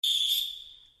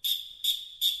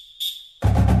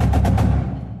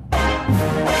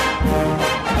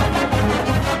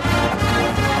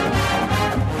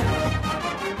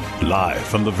Live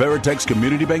from the Veritex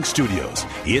Community Bank Studios,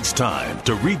 it's time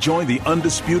to rejoin the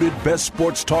undisputed best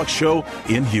sports talk show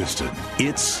in Houston.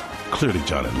 It's Clearly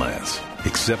John and Lance,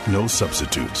 except no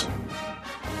substitutes.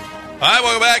 All right,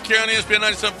 welcome back here on ESPN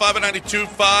 97.5 and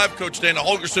 92.5. Coach Dana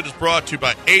Holgorsen is brought to you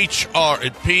by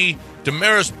HR&P,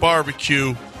 Damaris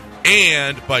Barbecue,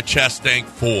 and by Chastang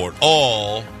Ford.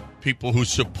 All people who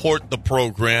support the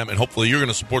program, and hopefully you're going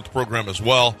to support the program as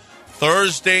well.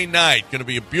 Thursday night, going to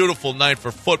be a beautiful night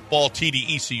for football,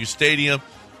 TD ECU Stadium.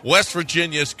 West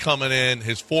Virginia's coming in,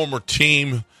 his former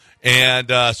team, and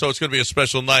so it's going to be a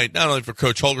special night, not only for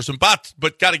Coach Holgorsen,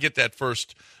 but got to get that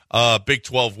first Big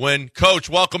 12 win. Coach,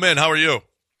 welcome in. How are you?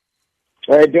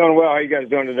 Hey, doing well. How you guys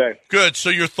doing today? Good.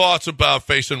 So your thoughts about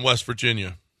facing West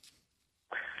Virginia?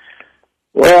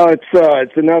 Well,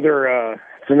 it's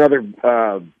another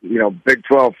Big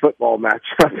 12 football matchup.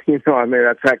 I mean,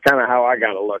 that's kind of how I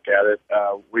got to look at it.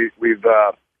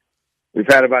 We've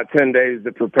had about 10 days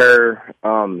to prepare.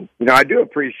 I do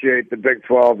appreciate the Big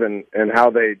 12 and how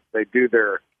they do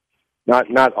their.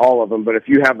 Not all of them, but if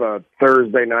you have a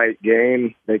Thursday night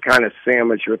game, they kind of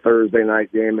sandwich your Thursday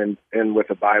night game in with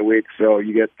a bye week, so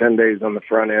you get 10 days on the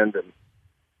front end and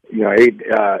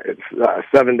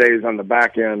 7 days on the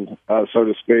back end, so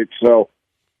to speak. So,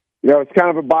 it's kind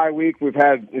of a bye week. We've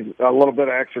had a little bit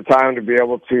of extra time to be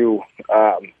able to,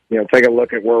 take a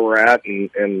look at where we're at and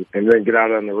then get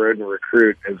out on the road and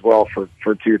recruit as well for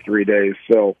 2-3 days.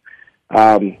 So,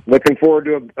 looking forward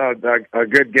to a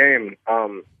good game.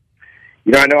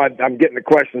 I know I'm getting the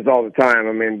questions all the time.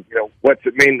 I mean, what's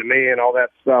it mean to me and all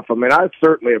that stuff. I mean, I've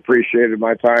certainly appreciated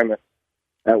my time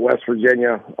at West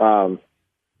Virginia.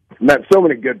 Met so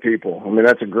many good people. I mean,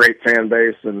 that's a great fan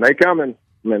base, and they coming.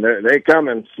 I mean, they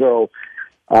coming. So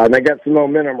they got some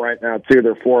momentum right now too.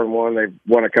 They're 4-1. They've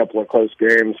won a couple of close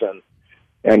games,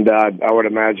 and I would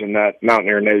imagine that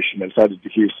Mountaineer Nation is headed to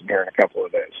Houston here in a couple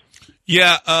of days.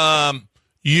 Yeah,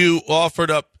 you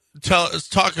offered up. Let's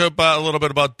talk about a little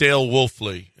bit about Dale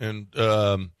Wolfley, and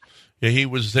he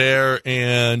was there,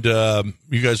 and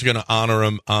you guys are going to honor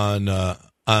him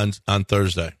on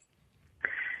Thursday.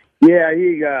 Yeah,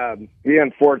 he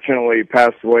unfortunately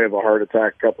passed away of a heart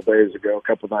attack a couple nights ago,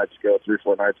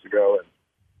 3-4 nights ago,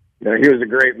 and he was a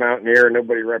great Mountaineer.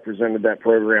 Nobody represented that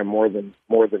program more than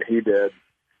he did.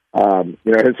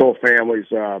 His whole family's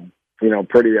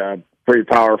pretty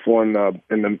powerful in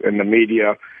the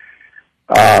media.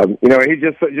 He's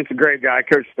just a great guy. I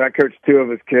coached two of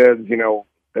his kids.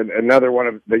 Another one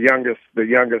of the youngest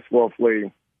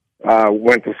Wolfley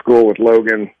went to school with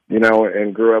Logan.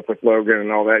 And grew up with Logan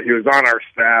and all that. He was on our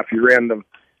staff. He ran the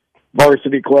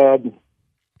varsity club.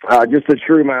 Just a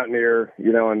true Mountaineer.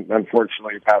 And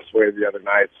unfortunately he passed away the other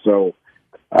night. So,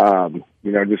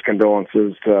 just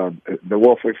condolences to the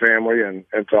Wolfley family and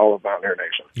to all of Mountaineer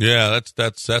Nation. Yeah,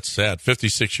 that's sad.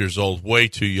 56 years old, way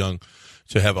too young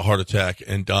to have a heart attack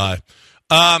and die.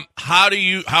 How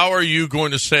are you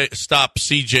going to stop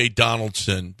C.J.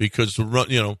 Donaldson? Because the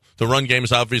run game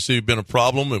has obviously been a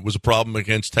problem. It was a problem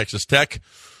against Texas Tech.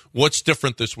 What's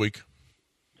different this week?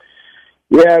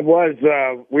 Yeah, it was.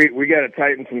 We got to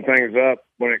tighten some things up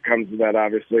when it comes to that.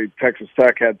 Obviously, Texas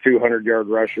Tech had 200-yard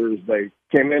rushers. They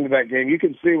came into that game. You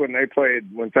can see when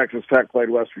Texas Tech played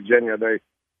West Virginia. The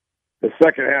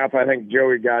second half, I think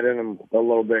Joey got in them a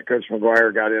little bit. Coach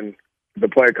McGuire got in the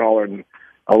play caller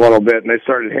a little bit, and they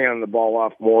started handing the ball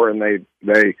off more, and they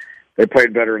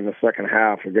played better in the second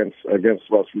half against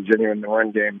West Virginia in the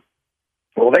run game.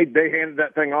 Well, they handed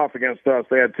that thing off against us.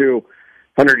 They had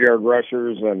 200-yard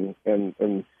rushers, and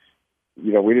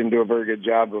we didn't do a very good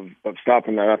job of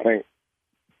stopping that.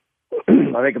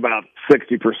 I think about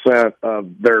 60%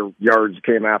 of their yards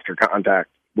came after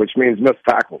contact, which means missed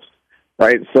tackles,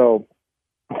 right? So,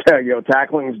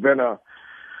 tackling's been a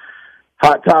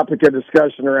hot topic of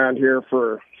discussion around here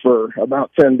for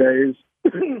about 10 days.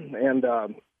 And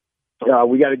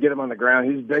we got to get him on the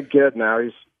ground. He's a big kid now.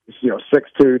 He's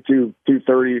 6'2",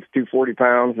 230, 240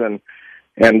 pounds.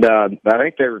 And I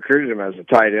think they recruited him as a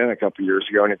tight end a couple of years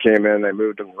ago, and he came in, they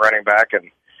moved him to running back.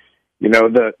 And,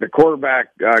 the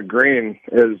quarterback, Green,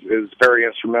 is very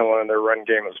instrumental in their run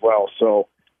game as well. So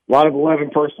a lot of 11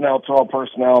 personnel, 12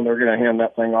 personnel, and they're going to hand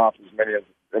that thing off as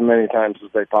many times as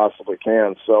they possibly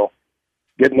can. So,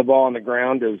 getting the ball on the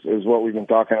ground is what we've been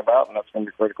talking about, and that's going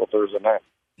to be critical Thursday night.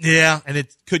 Yeah, and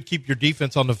it could keep your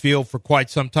defense on the field for quite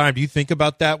some time. Do you think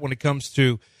about that when it comes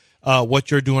to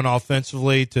what you're doing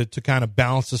offensively to kind of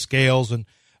balance the scales and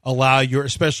allow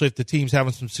especially if the team's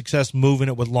having some success moving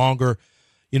it with longer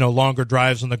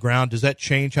drives on the ground? Does that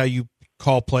change how you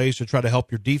call plays to try to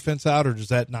help your defense out, or does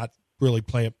that not really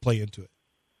play into it?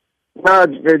 No,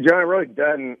 John, it really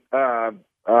doesn't.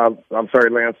 I'm sorry,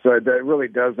 Lance. It really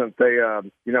doesn't. They,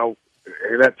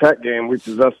 that Tech game, we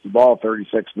possessed the ball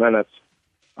 36 minutes.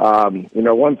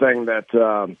 One thing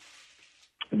that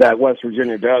West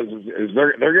Virginia does is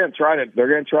they're going to try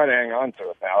to hang on to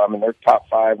it now. I mean, they're top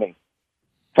 5 in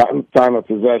time of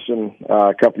possession.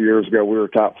 A couple years ago, we were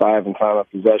top 5 in time of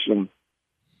possession.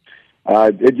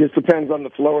 It just depends on the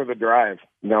flow of the drive.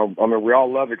 We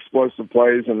all love explosive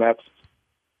plays, and that's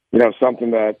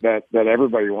something that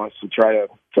everybody wants to try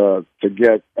to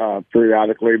get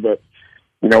periodically. But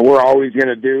we're always going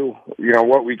to do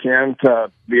what we can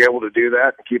to be able to do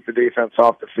that and keep the defense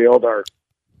off the field. Our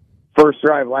first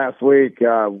drive last week,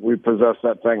 we possessed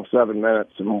that thing 7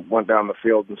 minutes and went down the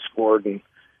field and scored, and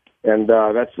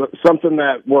that's something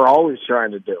that we're always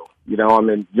trying to do.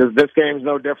 This game's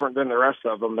no different than the rest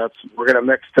of them. We're going to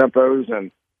mix tempos and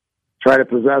try to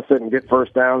possess it and get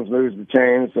first downs, moves the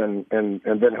chains, and then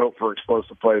hope for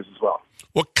explosive plays as well.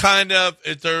 What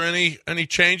is there any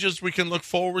changes we can look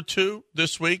forward to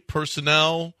this week?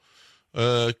 Personnel,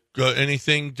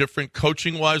 anything different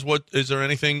coaching wise? Is there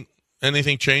anything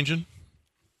changing?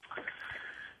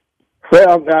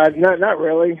 Well, not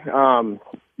really.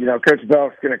 Coach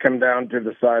Belk's going to come down to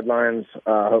the sidelines.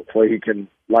 Hopefully, he can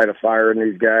light a fire in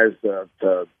these guys to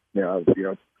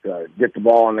get the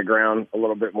ball on the ground a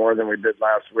little bit more than we did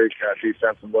last week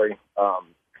defensively.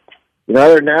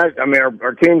 Other than that,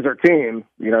 our team's our team.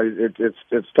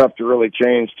 It's tough to really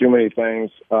change too many things.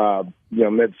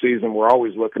 Mid-season, we're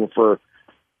always looking for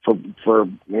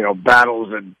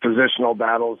battles and positional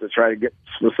battles to try to get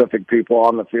specific people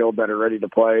on the field that are ready to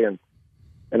play and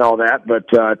all that.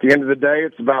 But at the end of the day,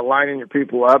 it's about lining your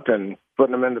people up and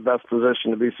putting them in the best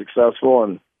position to be successful,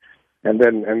 and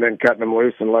then cutting them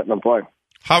loose and letting them play.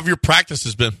 How have your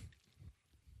practices been?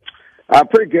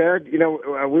 Pretty good.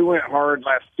 We went hard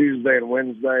last Tuesday and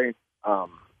Wednesday. Got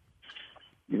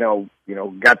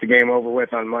the game over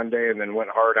with on Monday and then went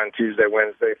hard on Tuesday,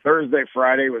 Wednesday. Thursday,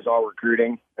 Friday was all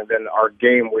recruiting, and then our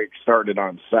game week started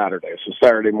on Saturday. So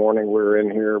Saturday morning we were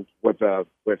in here with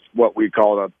what we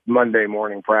call a Monday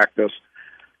morning practice.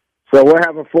 So we'll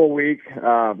have a full week.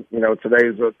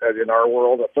 Today's in our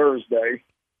world a Thursday.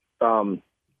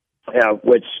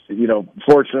 Which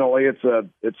fortunately it's a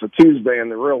Tuesday in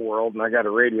the real world, and I got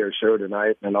a radio show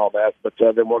tonight and all that. But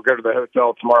then we'll go to the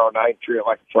hotel tomorrow night, treat it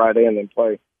like a Friday, and then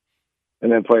play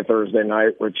Thursday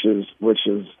night, which is a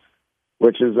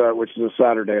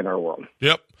Saturday in our world.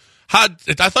 Yep. I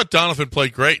thought Donovan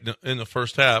played great in the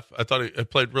first half. I thought he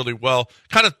played really well.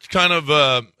 It kind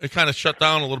of shut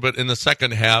down a little bit in the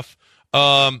second half.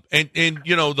 And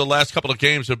the last couple of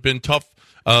games have been tough.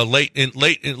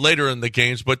 Later in the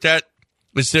games, but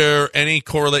is there any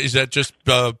correlation? Is that just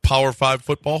Power 5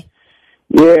 football?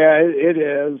 Yeah, it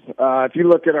is. If you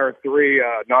look at our 3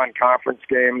 non-conference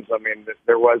games,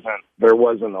 there wasn't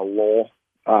a lull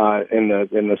in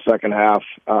the second half.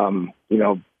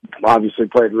 Obviously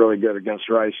played really good against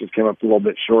Rice. Just came up a little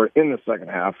bit short in the second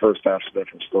half. First half's a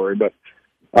different story, but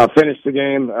finished the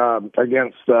game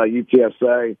against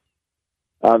UTSA.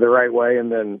 The right way,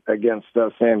 and then against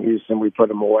Sam Houston, we put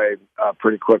them away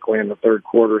pretty quickly in the third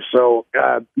quarter. So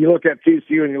you look at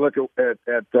TCU and you look at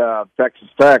Texas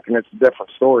Tech, and it's a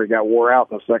different story. Got wore out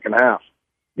in the second half.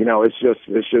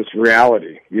 It's just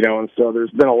reality. And so there's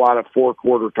been a lot of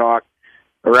 4-quarter talk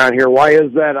around here. Why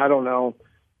is that? I don't know.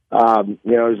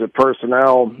 Is it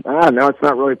personnel? No, it's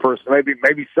not really personnel.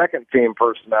 Maybe second team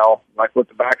personnel, like what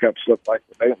the backups look like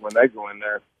when they go in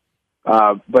there.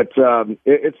 But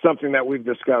it's something that we've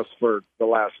discussed for the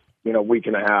last, week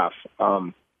and a half.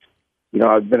 I've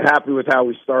been happy with how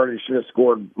we started. Should have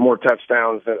scored more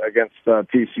touchdowns against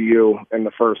TCU in the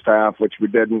first half, which we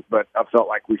didn't, but I felt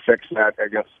like we fixed that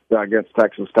against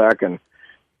Texas Tech and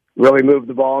really moved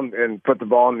the ball and put the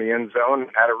ball in the end zone.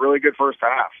 Had a really good first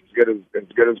half, as good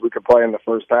as we could play in the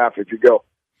first half. If you got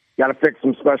to fix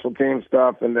some special team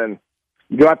stuff, and then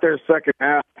you go out there second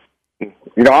half.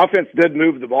 Offense did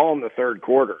move the ball in the third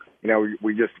quarter.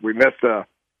 We missed a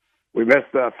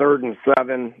 3rd and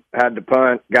 7, had to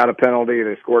punt, got a penalty.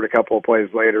 They scored a couple of plays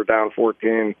later, down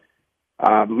 14.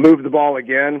 Moved the ball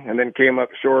again, and then came up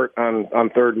short on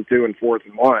 3rd and 2 and 4th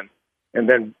and 1. And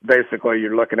then basically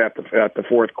you're looking at the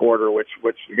fourth quarter, which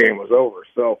the game was over.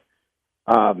 So,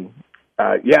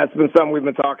 it's been something we've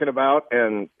been talking about,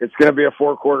 and it's going to be a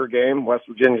 4-quarter game. West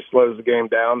Virginia slows the game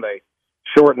down. They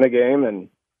shorten the game, and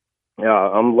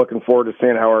I'm looking forward to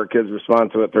seeing how our kids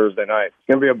respond to it Thursday night. It's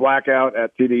going to be a blackout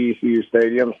at TDECU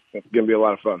Stadium. It's going to be a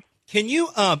lot of fun. Can you,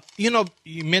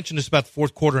 you mentioned this about the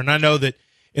fourth quarter, and I know that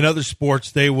in other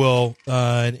sports they will,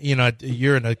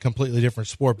 you're in a completely different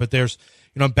sport, but there's,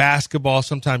 basketball,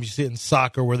 sometimes you see it in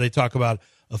soccer where they talk about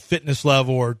fitness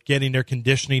level or getting their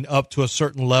conditioning up to a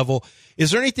certain level.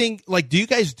 Is there anything, like, do you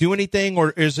guys do anything,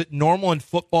 or is it normal in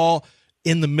football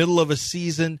in the middle of a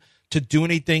season to do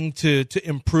anything to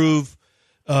improve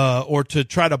or to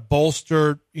try to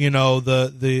bolster,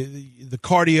 the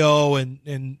cardio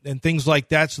and things like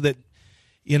that, so that,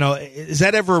 is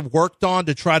that ever worked on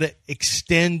to try to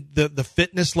extend the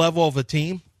fitness level of a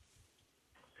team?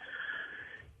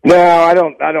 No, I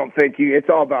don't think it's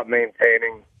all about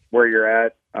maintaining where you're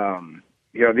at.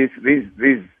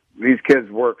 These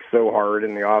kids work so hard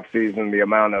in the off season. The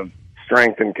amount of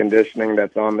strength and conditioning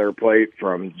that's on their plate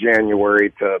from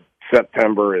January to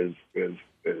September is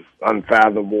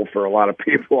unfathomable for a lot of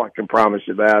people. I can promise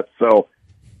you that. So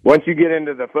once you get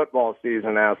into the football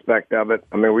season aspect of it,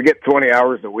 I mean, we get 20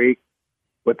 hours a week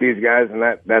with these guys, and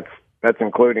that's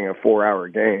including a 4-hour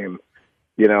game.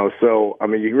 So I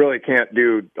mean, you really can't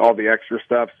do all the extra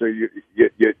stuff. So you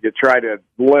try to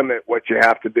limit what you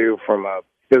have to do from a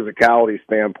physicality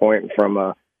standpoint and from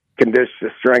a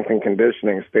strength and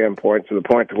conditioning standpoint, to the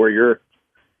point to where you're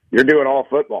doing all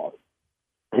football.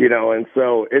 And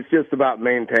so it's just about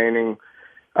maintaining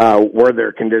where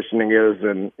their conditioning is,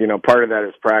 and part of that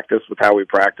is practice with how we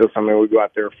practice. I mean, we go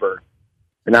out there for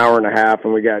an hour and a half,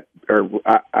 and we got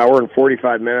hour and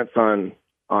 45 minutes on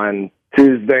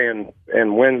Tuesday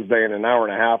and Wednesday, and an hour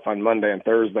and a half on Monday and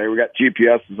Thursday. We got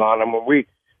GPSs on them, and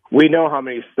we know how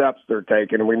many steps they're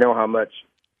taking, and we know how much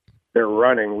they're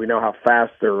running. We know how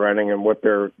fast they're running and what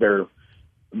their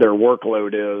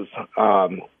workload is.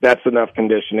 That's enough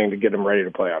conditioning to get them ready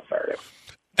to play on Saturday.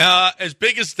 As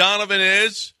big as Donovan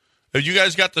is, have you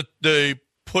guys got the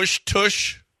push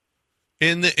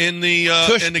in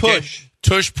the push? Game?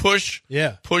 Tush push,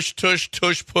 yeah. Push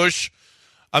push.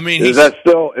 I mean, is that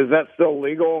still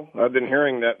legal? I've been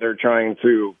hearing that they're trying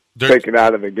to take it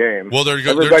out of the game. Well,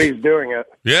 everybody's doing it.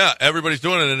 Yeah, everybody's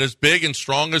doing it, and as big and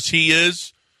strong as he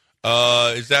is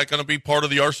that going to be part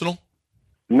of the arsenal?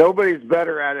 Nobody's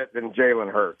better at it than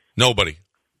Jalen Hurts. Nobody.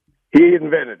 He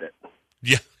invented it.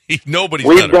 Yeah, nobody's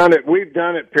We've better. done it. We've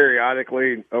done it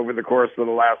periodically over the course of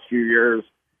the last few years.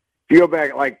 If you go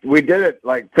back, like we did it,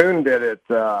 like Poon did it.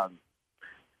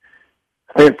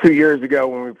 I think 2 years ago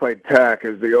when we played Tech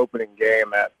as the opening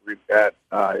game at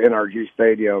NRG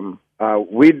Stadium.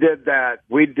 We did that.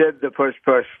 We did the push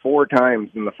 4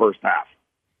 times in the first half.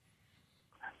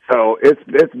 So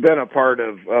it's been a part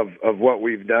of what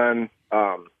we've done.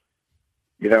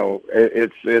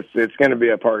 It's going to be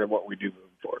a part of what we do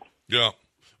moving forward. Yeah.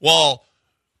 Well,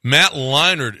 Matt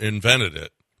Leinart invented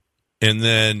it, and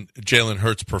then Jalen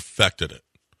Hurts perfected it.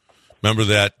 Remember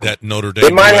that Notre Dame?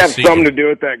 It might have something to do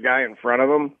with that guy in front of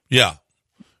him. Yeah.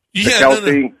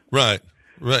 Kelsey. No. Right.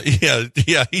 Yeah.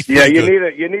 He's you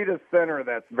good. need a center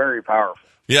that's very powerful.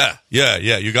 Yeah.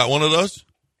 You got one of those?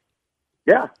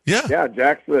 Yeah. Yeah.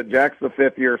 Jack's the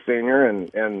 5th-year senior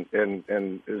and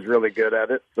is really good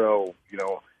at it. So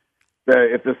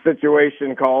if the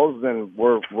situation calls, then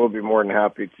we'll be more than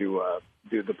happy to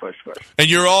do the push. And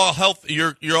you're all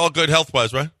you're all good health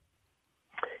wise, right?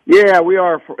 Yeah, we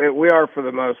are for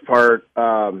the most part.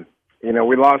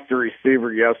 We lost a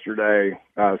receiver yesterday,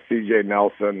 C.J.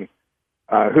 Nelson,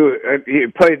 who he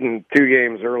played in 2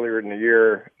 games earlier in the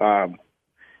year.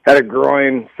 Had a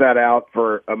groin set out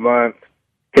for a month,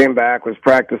 came back, was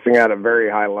practicing at a very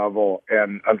high level,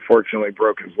 and unfortunately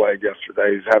broke his leg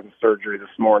yesterday. He's having surgery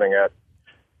this morning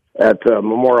at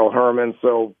Memorial Hermann.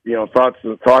 So thoughts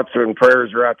and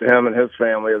prayers are out to him and his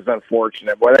family. It's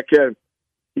unfortunate. Boy, that kid.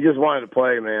 He just wanted to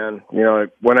play, man.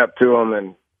 Went up to him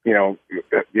and,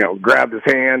 grabbed his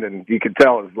hand, and you could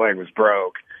tell his leg was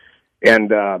broke. And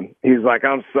he's like,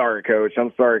 I'm sorry, coach. I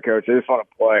just want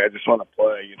to play.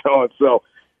 And so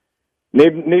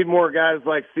need more guys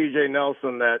like C.J.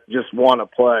 Nelson that just want to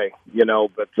play,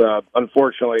 But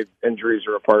unfortunately, injuries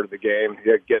are a part of the game.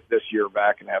 You get this year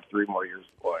back and have 3 more years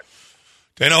to play.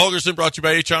 Dana Holgorsen, brought to you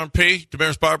by H&P,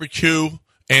 Damaris Barbecue,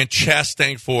 and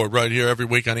Chastang Ford, right here every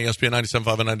week on ESPN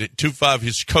 97.5 and 92.5.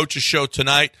 His coach's show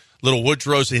tonight, Little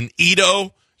Woodrow's in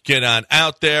Edo. Get on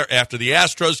out there after the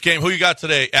Astros game. Who you got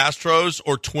today, Astros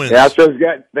or Twins? The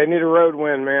Astros they need a road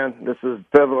win, man. This is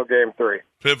pivotal game 3.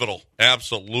 Pivotal.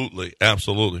 Absolutely. And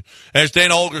it's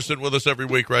Dana Holgorsen with us every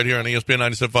week right here on ESPN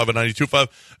 97.5 and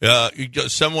 92.5.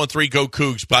 713 Go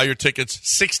Cougs. Buy your tickets,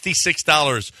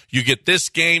 $66. You get this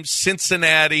game,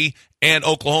 Cincinnati and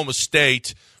Oklahoma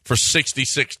State, for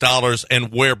 $66,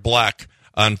 and wear black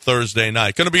on Thursday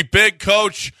night. Going to be big,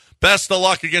 Coach. Best of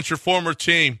luck against your former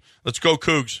team. Let's go,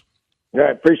 Cougs. All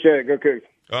right, appreciate it. Go Cougs.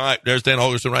 All right, there's Dan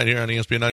Holgorsen right here on ESPN 90.